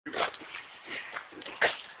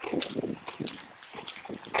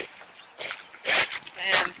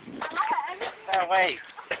way.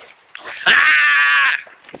 Ah!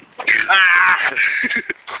 Ah!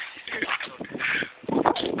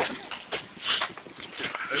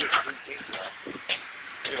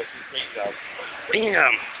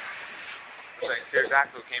 Damn.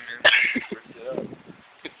 Pterodactyl came in.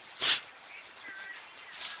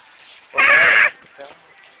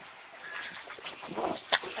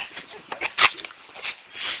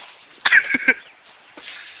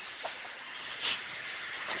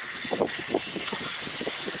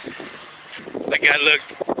 That guy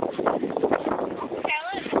looked.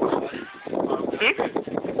 Hmm?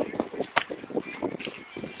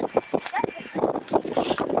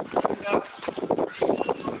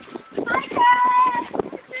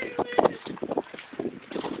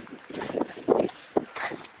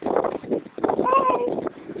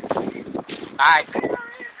 Hi.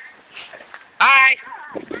 Hi.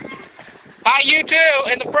 Hi, you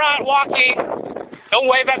too, in the front walking. Don't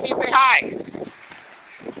wave at me, say hi.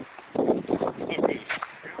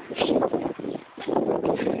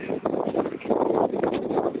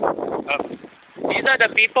 These are the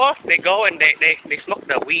people, they go and they smoke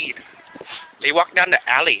the weed. They walk down the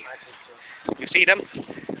alley. You see them?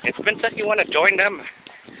 And Spencer, you want to join them?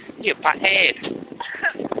 You pothead.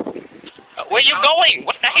 Where you going?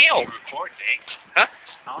 What the hell? Huh?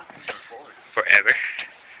 Forever.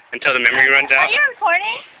 Until the memory runs out. Are you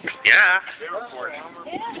recording? Yeah.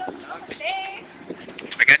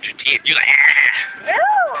 I got your teeth. You like, ah.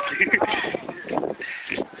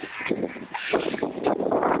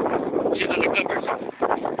 Shit undercover.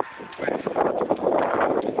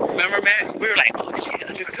 Remember, man? We were like, oh shit,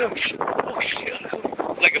 undercover. Oh shit.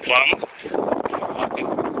 Like a bum.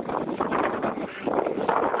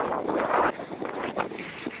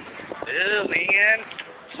 Oh, man.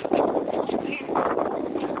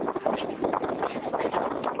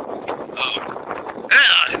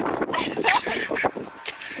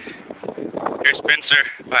 Here's Spencer,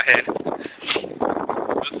 my head.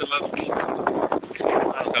 What's the love scene?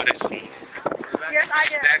 Notice. Yes, I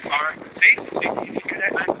did. Dad's car. See?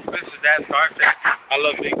 Spencer's dad's car. I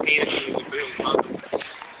love big penis in the bill.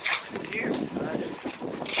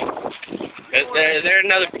 Is there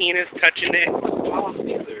another penis touching it?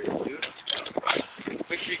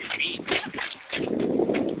 Make sure you can beat.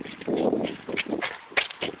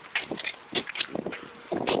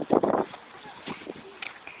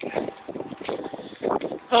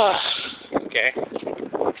 Okay.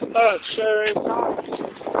 Oh, sure.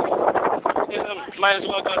 Yeah, might as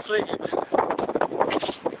well go to sleep.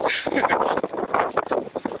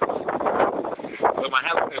 But my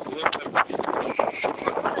house is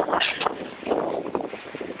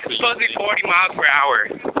it's supposed to be 40 miles per hour.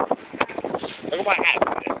 Look at my hat.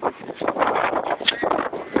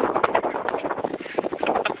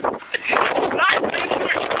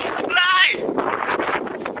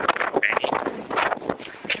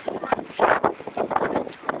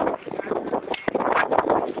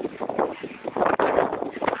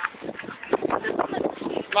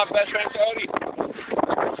 My best friend Cody.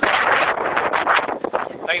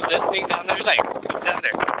 Like this thing down there, like down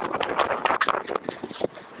there.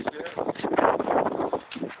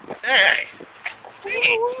 Hey.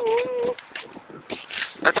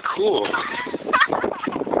 That's cool.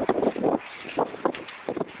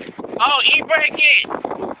 Oh, e-braking!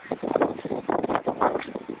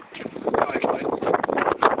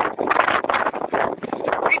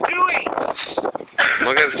 What are you doing?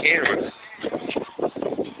 Look at the camera.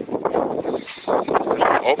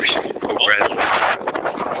 Oh, shit. Oh, breath.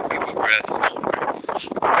 Oh, breath.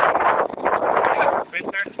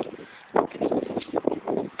 Spencer?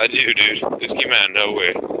 I do, dude. This came out of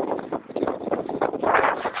nowhere.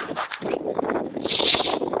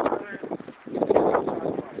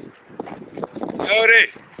 Cody!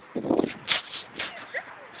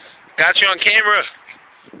 Got you on camera.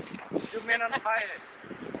 Zoom in on the pilot.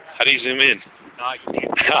 How do you zoom in? No, you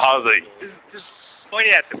can't. I was like, Just point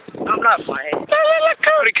it at them. I'm not playing.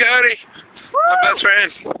 Cody. My best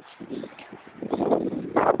friend.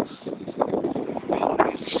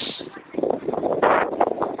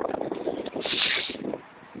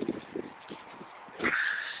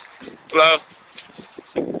 Hello.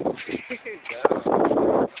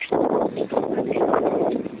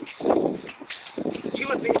 You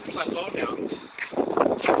would think my phone down.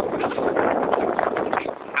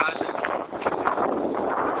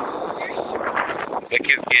 That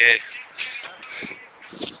kid's gay.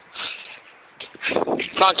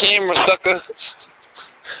 It's on camera, sucker.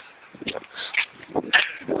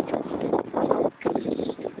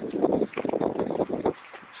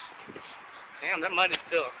 Damn, that mud is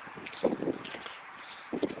still.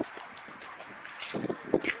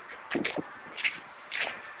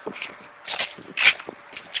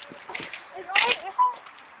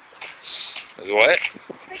 What?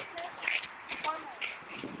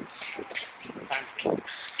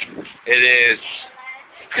 It is.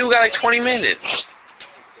 People got like 20 minutes.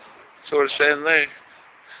 So what it's saying there.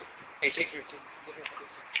 Hey, take your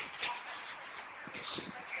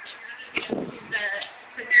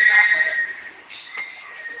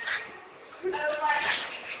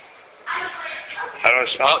How do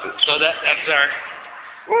I stop it? So that's our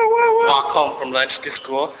walk home from lunch to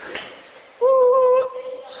school.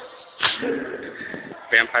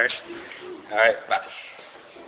 Vampires. Alright, bye.